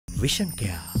Vision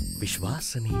care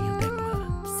විශ්වාසනීය දැක්ම.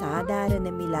 සාධාරණ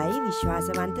මිලයි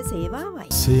විශ්වාසවන්ත සේවාවයි.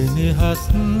 සෙනෙහස්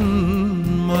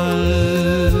මල්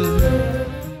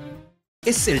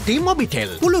SLT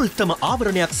මොබිටෙල් පුළුල්තම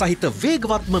ආවරණයක් සහිත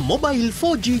වේගවත්ම මොබයිල්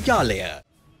 4G ජාලය.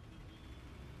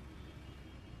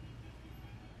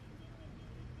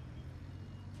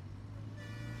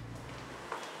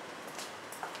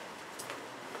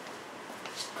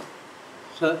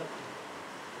 Sir,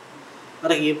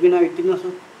 ada ITN victim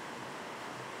sir.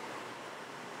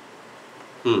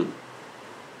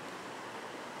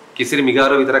 කිසිරි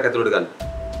මිගාරව විතරක් ඇතුළට ගන්න.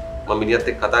 මම මිනිහත්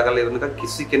එක්ක කතා කරලා ඉවරනකම්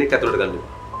කිසි කෙනෙක් ඇතුළට ගන්න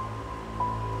එපා.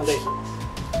 හොඳයි සර්.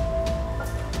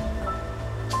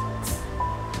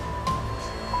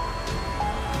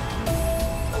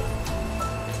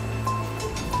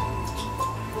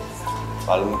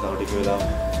 පළමු තව ටික වෙලාවක්.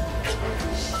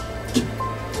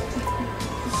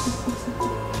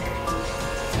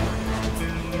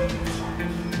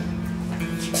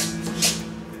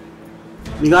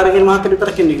 නිගාරකෙන් මහත්තයා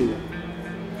විතරක් ඉන්නේ කිව්වා.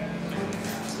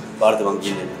 බාරද මං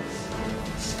කියන්නේ.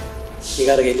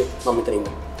 නිගාරකෙන් මම මෙතන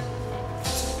ඉන්නවා.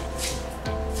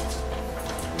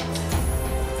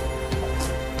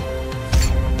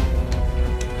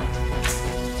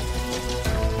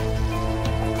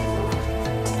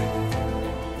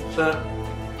 සර්.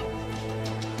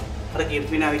 අර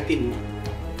කීර්තිනා වික්ටින්.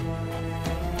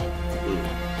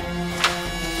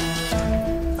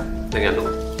 දැන් යන්නකෝ.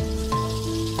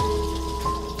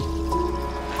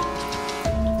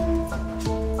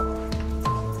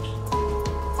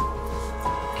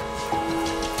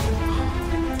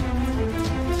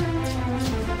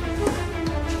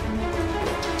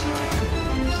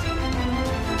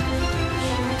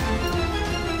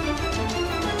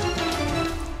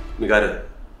 මිගාර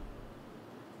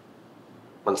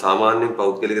මම සාමාන්‍යයෙන්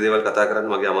පෞද්ගලික දේවල් කතා කරන්න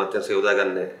මගේ අමාත්‍යංශය යොදා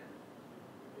ගන්නෑ.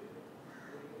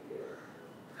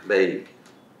 හැබැයි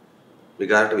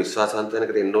මිගාරට විශ්වාසවන්ත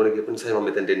වෙනකට එන්න ඕනේ කියපු නිසා මම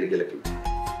මෙතෙන්ට එන්න කියලා කිව්වා.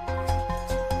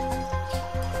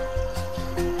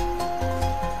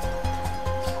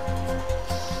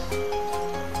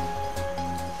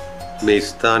 මේ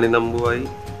ස්ථානේ නම්බුවයි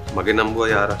මගේ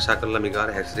නම්බුවයි ආරක්ෂා කරලා මිගාර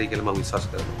හැසිරෙයි කියලා මම විශ්වාස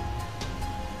කරනවා.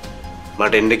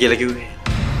 මට එන්න කියලා කිව්වේ.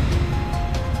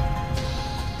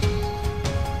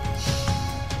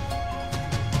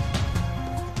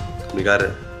 මිගාර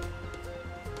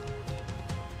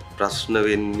ප්‍රශ්න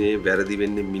වෙන්නේ වැරදි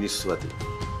වෙන්නේ මිනිස්සු අතින්.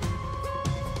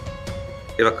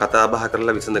 ඒවා කතා බහ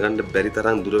කරලා විසඳ ගන්න බැරි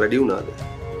තරම් දුර වැඩි වුණාද?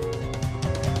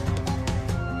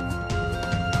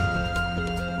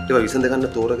 ඒවා විසඳ ගන්න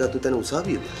තෝරගත්තු තැන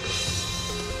උසාවියද?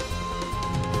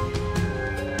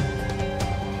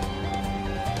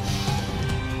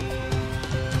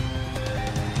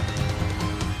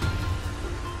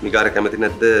 මිගාර කැමති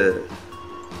නැද්ද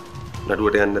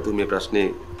නඩුවට යන්න නැතුව මේ ප්‍රශ්නේ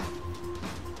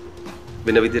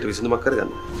වෙන විදිහට විසඳුමක්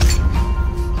කරගන්න?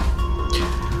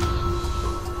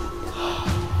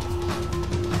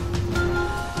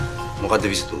 මොකද්ද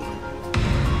විසඳුම?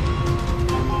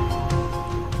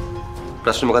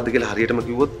 ප්‍රශ්නේ මොකද්ද කියලා හරියටම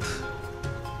කිව්වොත්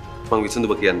මම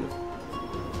විසඳුම කියන්න.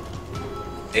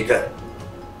 1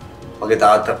 මගේ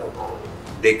තාත්තා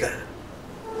 2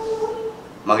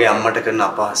 මගේ අම්මට කරන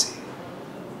අපහාසය.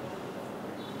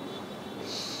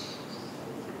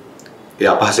 ඒ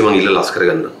අපහාසය මං ඉල්ලලා ලස්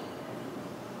කරගන්න.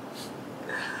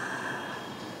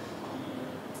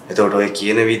 එතකොට ඔය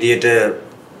කියන විදියට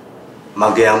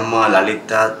මගේ අම්මා ලලිත්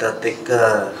තාත්තත් එක්ක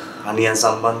අනියන්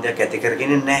සම්බන්ධයක් ඇති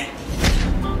කරගෙන නැහැ.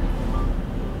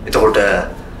 එතකොට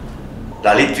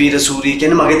ලලිත් වීරසූරිය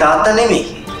කියන්නේ මගේ තාත්තා නෙමෙයි.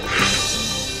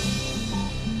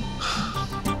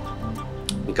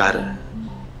 මිකාර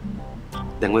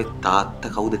දැන් ඔය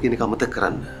තාත්තා කවුද කියන එක අමතක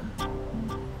කරන්න.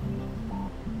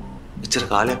 එච්චර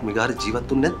කාලයක් මිගාර ජීවත්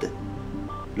වුනේ නැද්ද?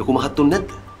 ලොකු මහත් වුනේ නැද්ද?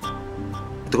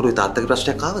 එතකොට ඔය තාත්තගේ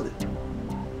ප්‍රශ්නයක් ආවද?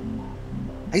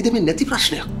 ඇයිද මේ නැති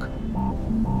ප්‍රශ්නයක්?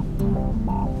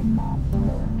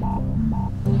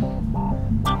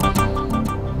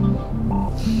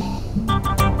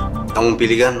 තමුන්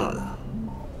පිළිගන්නවද?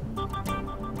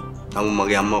 තමුන්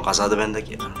මගේ අම්මව කසාද බැන්ද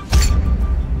කියලා?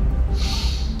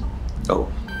 ඔව්.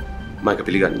 මම ඒක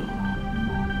පිළිගන්නවා.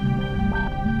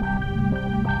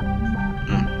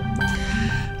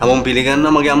 තමුන්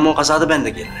පිළිගන්නවා මගේ අම්මව කසාද බැන්ද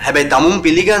කියලා. හැබැයි තමුන්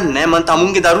පිළිගන්නේ නැහැ මං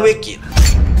තමුන්ගේ දරුවෙක් කියලා.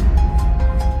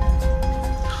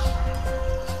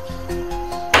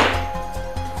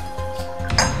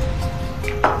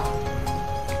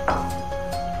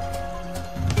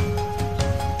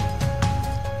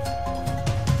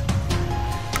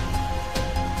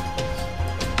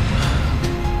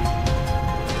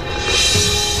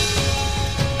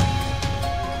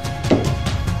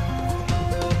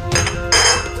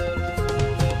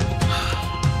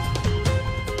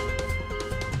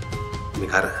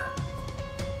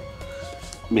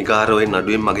 මිකාර ඔය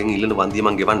නඩුවෙන් මගෙන් ඉල්ලන වන්දිය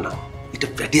මං ගෙවන්නම්. ඊට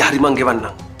වැඩි හරි මං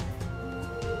ගෙවන්නම්.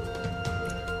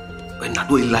 ඔය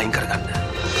නඩුව ඉල්ලා අයින් කරගන්න.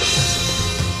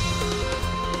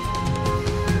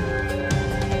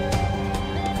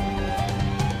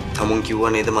 තමුන්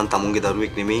කිව්වා නේද මං තමුන්ගේ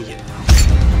දරුවෙක් නෙමෙයි කියලා.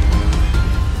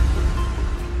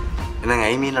 එහෙනම්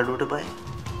ඇයි මේ නඩුවට බය?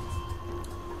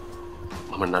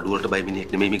 මම නඩුවලට බය මිනිහෙක්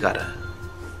නෙමෙයි මිකාර.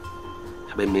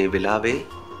 හැබැයි මේ වෙලාවේ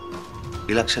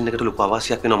ඉලෙක්ෂන් එකට ලොකු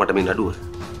අවශ්‍යයක් වෙනවා මට මේ නඩුව.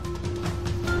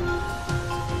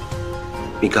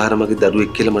 මිකාර මගේ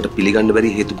දරුවෙක් කියලා මට පිළිගන්න බැරි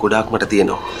හේතු ගොඩාක් මට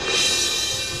තියෙනවා.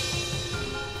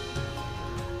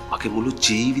 මගේ මුළු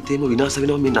ජීවිතේම විනාශ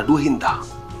වෙනවා මේ නඩුව හින්දා.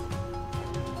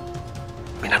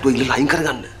 මේ නඩුව ඉල්ලලා අයින්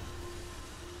කරගන්න.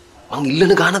 මං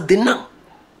ඉල්ලන ගාණක් දෙන්නම්.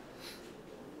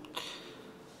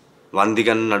 වන්දි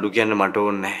ගන්න නඩු කියන්න මට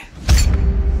ඕනේ නැහැ.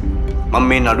 මම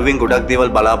මේ නඩුවෙන් ගොඩක් දේවල්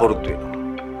බලාපොරොත්තු වෙනවා.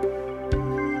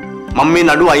 මම මේ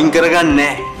නඩුව අයින් කරගන්නේ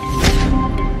නැහැ.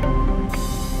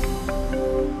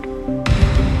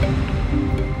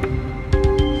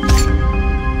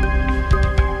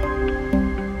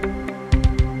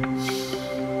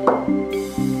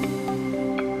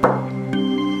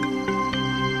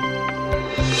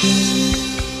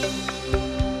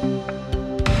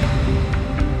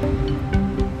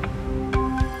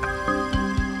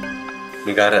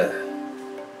 මිකාර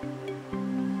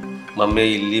මම මේ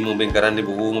ඉල්ලීම උඹෙන් කරන්නේ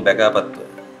බොහෝම බැගෑපත්ව.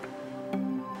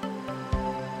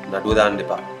 නඩුව දාන්න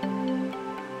එපා.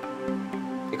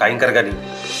 ඒක අයින් කරගනින්.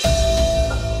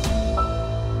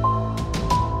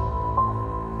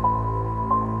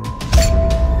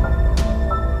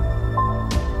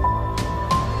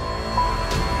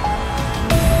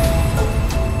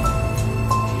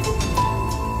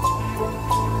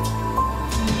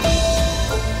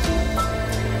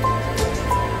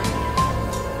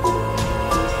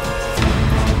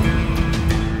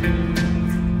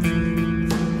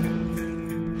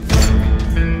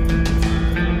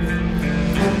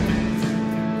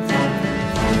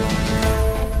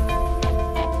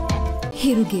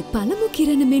 හිරුගේ පළමු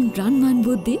කිරණ මෙන් රන්වන්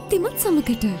බුද්ධි තිමත්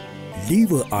සමකට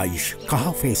ලීවර් ආයිෂ් කහ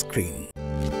ෆේස් ක්‍රීම්.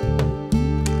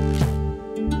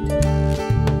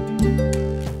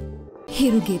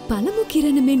 හිරුගේ පළමු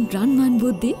කිරණ මෙන් රන්වන්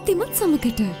බුද්ධි තිමත්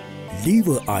සමකට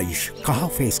ලීවර් ආයිෂ් කහ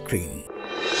ෆේස් ක්‍රීම්.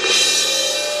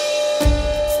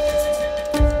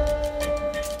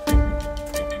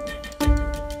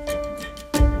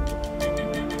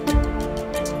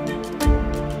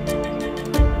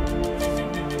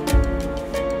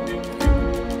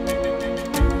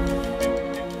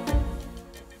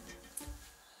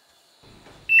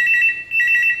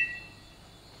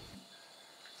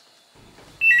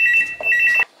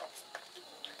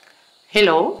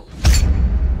 Hello.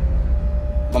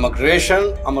 මම ග්‍රේෂන්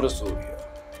අමරසූරිය.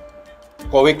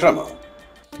 කොවික්‍රම.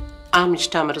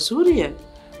 Mr. අමරසූරිය.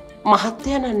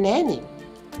 මහත්තයා නෑනේ.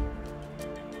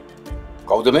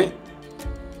 කවුද මේ?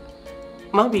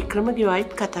 මම වික්‍රමගේ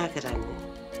වයිෆ් කතා කරන්නේ.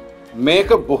 මේක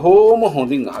බොහෝම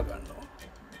හොඳින් අහගන්නවා.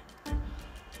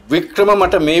 වික්‍රම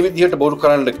මට මේ විදිහට බොරු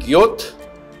කරන්න ගියොත්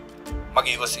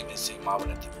මගේ ඉවසීමේ සීමාව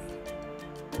නැති වෙයි.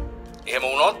 එහෙම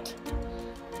වුණොත්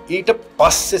ඊට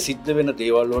පස්සේ සිද්ධ වෙන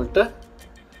දේවල් වලට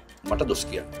මට දොස්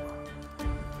කියන්න.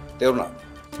 තේරුණාද?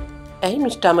 ඇයි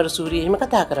මිස්ටර් අමරසූරිය එහෙම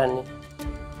කතා කරන්නේ?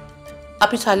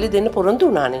 අපි සල්ලි දෙන්න පොරොන්දු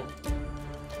වුණානේ.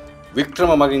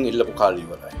 වික්‍රම මගෙන් ඉල්ලපු කාලය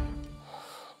ඉවරයි.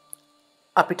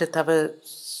 අපිට තව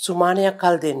සුමානයක්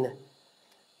කල් දෙන්න.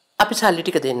 අපි සල්ලි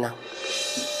ටික දෙන්නම්.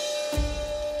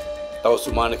 තව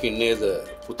සුමානකින් නේද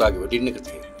පුතාගේ වෙඩින් එක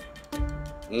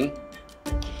තියෙන්නේ.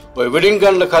 ඔය වෙඩින්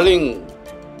ගන්න කලින්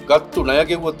ගත්තු ණය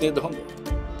ගෙවුවොත් නේද හොඳ?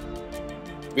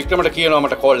 වික්‍රමට කියනවා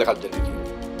මට කෝල් එකක් දෙන්න කියලා.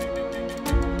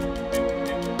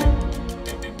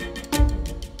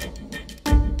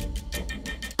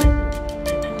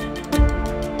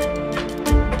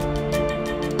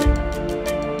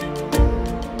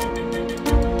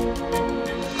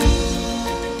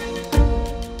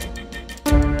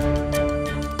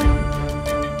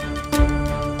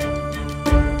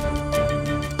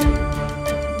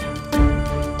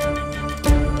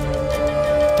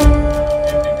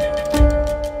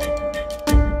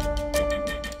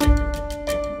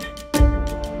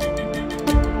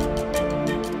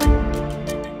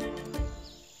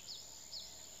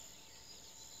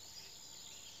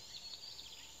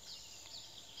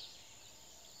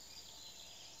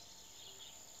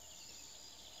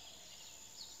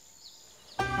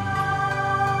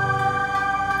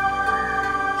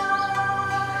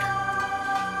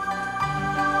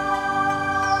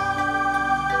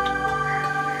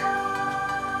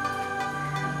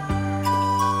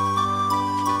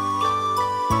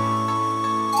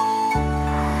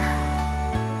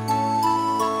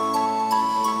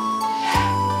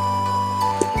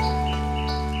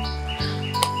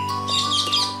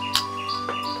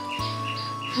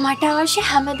 මට අවශ්‍ය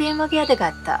හැමදේම වගේ අද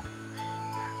ගත්තා.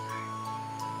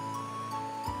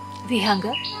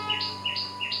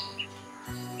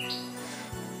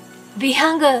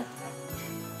 විහංග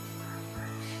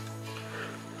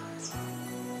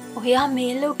ඔයා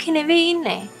මේ ලෝකේ නෙවෙයි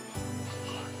ඉන්නේ.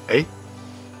 ඇයි?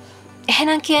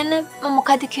 එහෙනම් කියන්න මම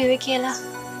මොකද කිව්වේ කියලා.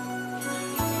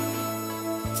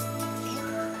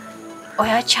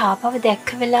 ඔයා ඡාපාව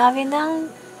දැක්ක වෙලාවේ ඉඳන්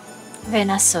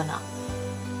වෙනස් වුණා.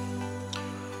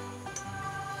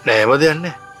 නෑම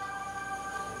දෙන්නේ.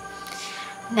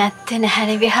 නැත්තේ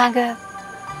නැහැනේ විහංග.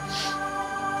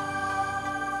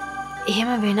 එහෙම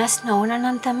වෙනස් නොවුන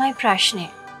නම් තමයි ප්‍රශ්නේ.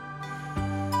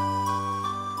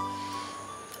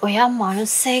 ඔයා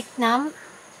මනුස්සෙක් නම්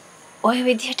ඔය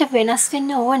විදිහට වෙනස්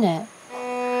වෙන්න ඕන.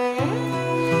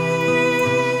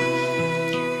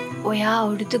 ඔයා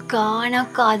අවුරුදු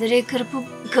ගාණක් ආදරය කරපු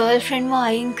ගර්ල්ෆ්‍රෙන්ඩ්ව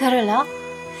අයින් කරලා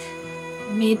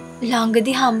මේ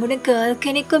ළඟදී හම්බුන ගර්ල්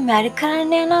කෙනෙක්ව මැරි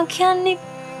කරන්න යනවා කියන්නේ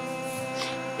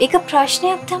ඒක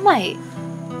ප්‍රශ්නයක් තමයි.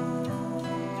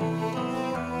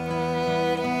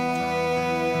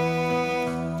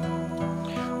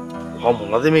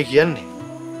 මොනවද මේ කියන්නේ?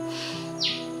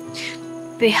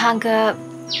 විහංග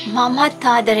මමත්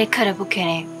ආදරය කරපු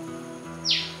කෙනෙක්.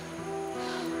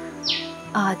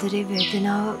 ආදරේ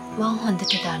වේදනාව මම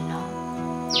හොඳට දන්නවා.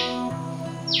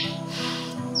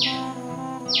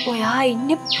 ඔයා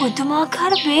ඉන්නේ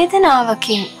පුදුමාකාර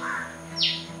වේදනාවකින්.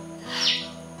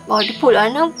 මට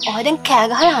පුළුවන් නම් ඔයා කෑ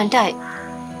ගහලා අඬයි.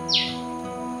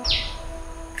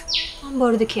 මම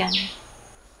බොරුද කියන්නේ?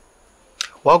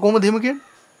 ඔයා කොහොමද එහෙම කියන්නේ?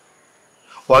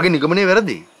 ඔයාගේ නිගමනය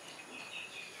වැරදි.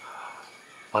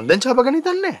 මං දැන් ඡාපා ගැන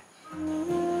හිතන්නේ නැහැ.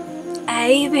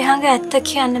 ඇයි විහංග ඇත්ත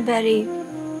කියන්න බැරි?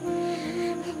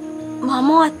 මම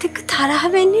ඔයත් එක්ක තරහ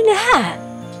වෙන්නේ නැහැ.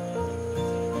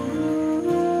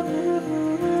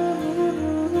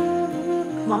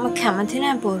 මම කැමති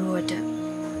නෑ බොරුවට.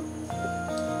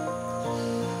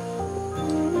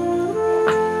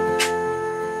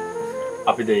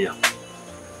 අපි දෙයියා.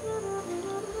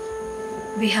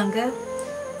 විහංග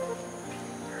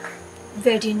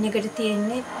වෙඩින් එකට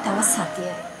තියෙන්නේ තව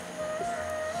සතියයි.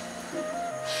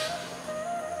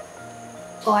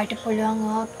 ඔයාට පුළුවන්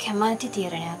ඔයා කැමති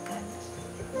තීරණයක් ගන්න.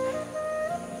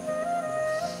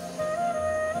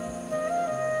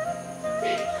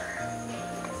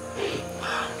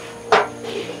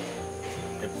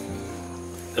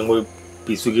 දැන් ඔය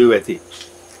පිස්සු කියව ඇති.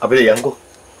 අපිට යන්කෝ.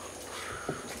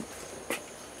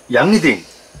 යන් ඉතින්.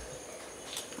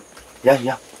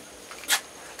 යන්.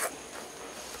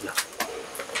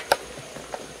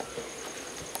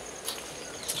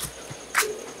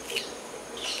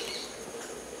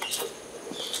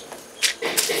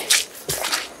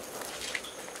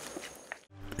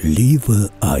 ලීව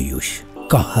ආයුෂ්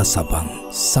කහ සබන්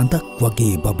සඳක්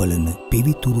වගේ බබලන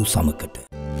පිවිතුරු සමකට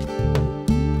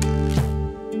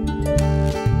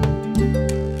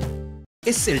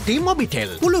SLT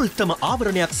මොබිටෙල් පුළුල්තම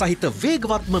ආවරණයක් සහිත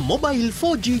වේගවත්ම මොබයිල්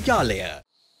 4G ජාලය.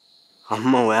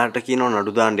 අම්මා ඔයාට කියනවා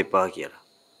නඩු දාන්න එපා කියලා.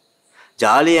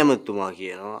 ජාලේ ඇමතුමා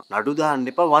කියනවා නඩු දාන්න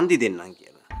එපා වන්දි දෙන්නම්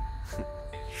කියලා.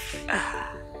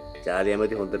 ජාලේ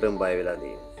ඇමති හොඳටම බය වෙලා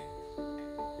තියෙනවා.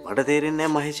 මට තේරෙන්නේ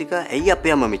නැහැ මහේෂිකා ඇයි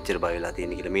අපේ අම්මා මෙච්චර බය වෙලා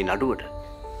තියෙන්නේ කියලා මේ නඩුවට.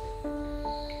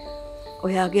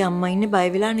 ඔයාගේ අම්මා ඉන්නේ බය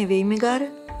වෙලා නෙවෙයි මෙගාර.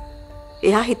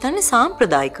 එයා හිතන්නේ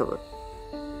සාම්ප්‍රදායිකව.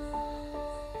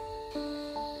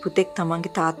 පුතෙක්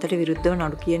තමන්ගේ තාත්තට විරුද්ධව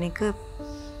නඩු කියන එක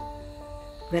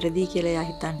වැරදි කියලා එයා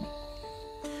හිතන්නේ.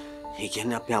 ඒ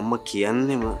කියන්නේ අපේ අම්මා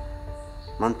කියන්නේම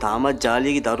මං තාමත්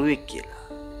ජාලියගේ දරුවෙක් කියලා.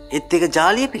 ඒත් ඒක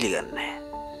ජාලිය පිළිගන්නේ නැහැ.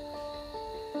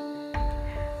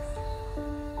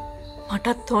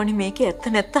 මටත් ඕනි මේකේ ඇත්ත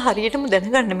නැත්ත හරියටම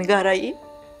දැනගන්න මිගාරයි.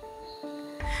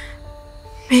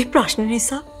 මේ ප්‍රශ්න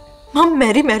නිසා මම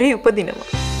මෙරි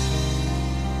උපදිනවා.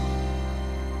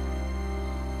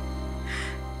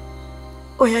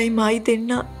 ඔයයි මයි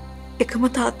දෙන්න එකම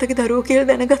තාත්තගේ දරුවෝ කියලා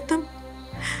දැනගත්තම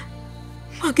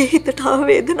මගේ හිතට ආව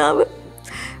වේදනාව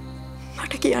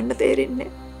මට කියන්න තේරෙන්නේ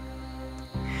නැහැ.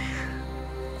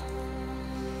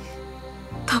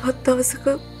 තවත් දවසක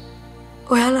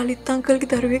ඔයා ලලිත්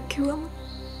අංකල්ගේ දරුවෙක් කිව්වම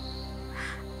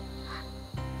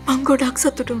මං ගොඩක්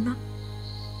සතුටු වුණා.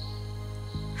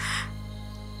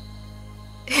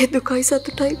 ඒ දුකයි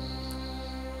සතුටයි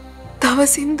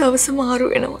දවසින් දවස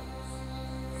මාරු වෙනවා.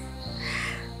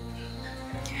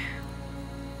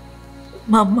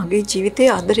 මම මගේ ජීවිතේ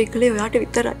ආදරය කළේ ඔයාට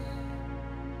විතරයි.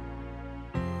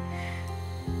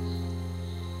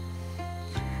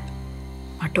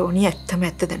 මට ඕනි ඇත්තම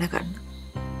ඇත්ත දැනගන්න.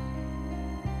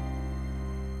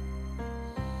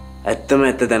 ඇත්තම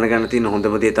ඇත්ත දැනගන්න තියෙන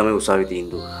හොඳම දේ තමයි උසාවි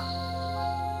තීන්දුව.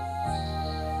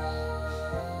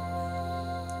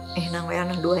 එහෙනම් ඔයා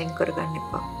නඩුව අයින් කරගන්න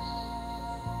එපා.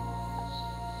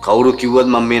 කවුරු කිව්වත්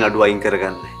මම මේ නඩුව අයින්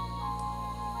කරගන්නේ.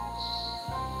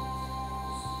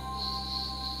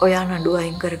 ඔයා නඩුව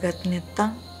අයින් කරගත්තේ නැත්තම්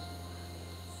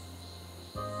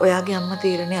ඔයාගේ අම්මා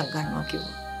තීරණයක් ගන්නවා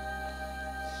කිව්වා.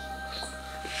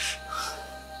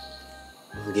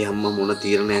 මගේ අම්මා මොන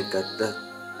තීරණයක් ගත්තත්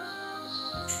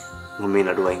මම මේ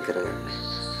නඩුව අයින් කරගන්නේ.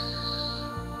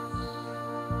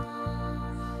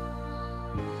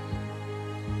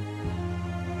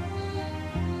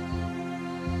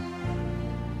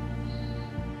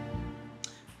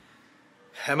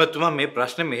 හැමතුමා මේ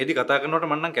ප්‍රශ්නේ මෙහෙදි කතා කරනකොට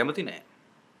මම නම් කැමති නෑ.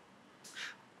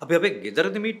 අපි අපේ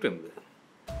ගෙදරද මීට් වෙමුද?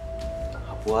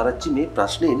 අපෝ ආරච්චි මේ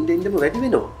ප්‍රශ්නේ එන්නෙම වැඩි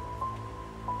වෙනවා.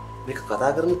 මේක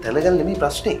කතා කරන තැන ගන්න නෙමෙයි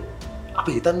ප්‍රශ්නේ.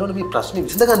 අපි හිතන්න ඕනේ මේ ප්‍රශ්නේ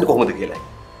විසඳගන්නේ කොහොමද කියලා.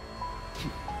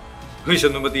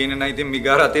 විසඳුම තියෙන්නේ නැහැ ඉතින්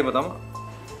මිගාර අතේම තමයි.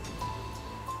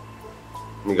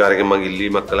 මිගාරගෙන් මං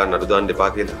ඉල්ලීමක් කළා නඩු දාන්න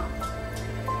එපා කියලා.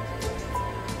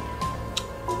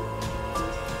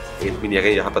 ඒත්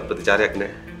මිනිහගෙන් යහපත් ප්‍රතිචාරයක්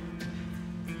නැහැ.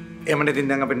 එමනේ ඉතින්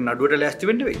දැන් අපිට නඩුවට ලෑස්ති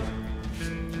වෙන්න වෙයි.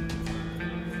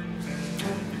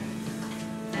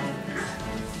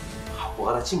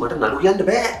 ආරච්චි මට නඩු කියන්න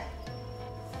බෑ.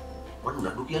 මම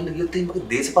නඩු කියන්න ගියොත් එහෙනම් මගේ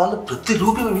දේශපාලන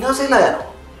ප්‍රතිරූපෙම විනාශ වෙලා යනවා.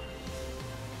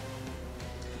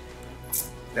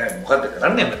 දැන් මොකද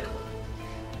කරන්නේ මට?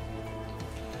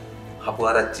 අපෝ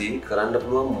ආරච්චි කරන්න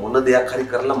පුළුවන් මොන දෙයක් හරි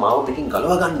කරලා මාව මේකෙන්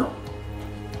ගලව ගන්නවා.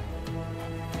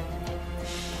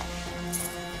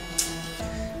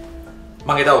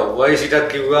 මම හිතා වයිසිටත්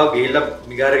කිව්වා ගිහිල්ලා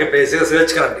මිගාරගේ පේජ් එක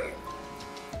සර්ච් කරන්න කියලා.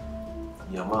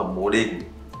 යමා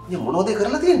මොඩේ මොනවද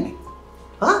කරලා තියෙන්නේ?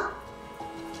 හා?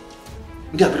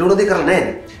 ඉතින් අපිට ඕන දේ කරලා නැහැ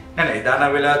නේ. නෑ එදාන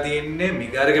වෙලා තියෙන්නේ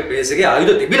මිගාරගේ පේජ් එකේ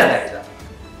ආයුධ තිබිලා නැහැ එදා.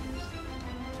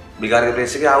 මිගාරගේ පේජ්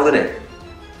එකේ ආයුධ නැහැ.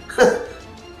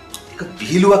 ඒක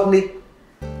පිළිලුවක් නේ.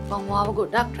 මම මාව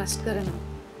ගොඩක් ට්‍රස්ට් කරනවා.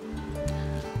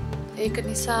 ඒක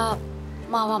නිසා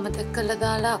මාව අමතක කළා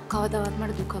දාලා කවදාවත්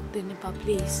මට දුකක් දෙන්න එපා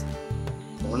ප්ලීස්.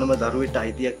 ඕනම දරුවෙට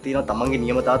අයිතියක් තියෙනවා තමන්ගේ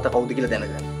නියම තාත්තා කවුද කියලා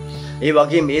දැනගන්න. ඒ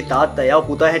වගේ මේ තාත්තා එයාව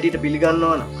පුතා හැටියට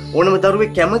පිළිගන්නවා නම් ඕනම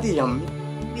දරුවෙක් කැමතියි යම්මි.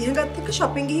 විහඟත් එක්ක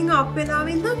shopping ගිහින් ආපු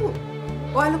වෙලාවෙ ඉඳන්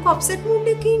ඔයාලක අප්සෙට් මූඩ්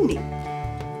එකේ ඉන්නේ.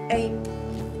 ඇයි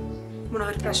මොනවා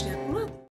හරි ප්‍රශ්නයක්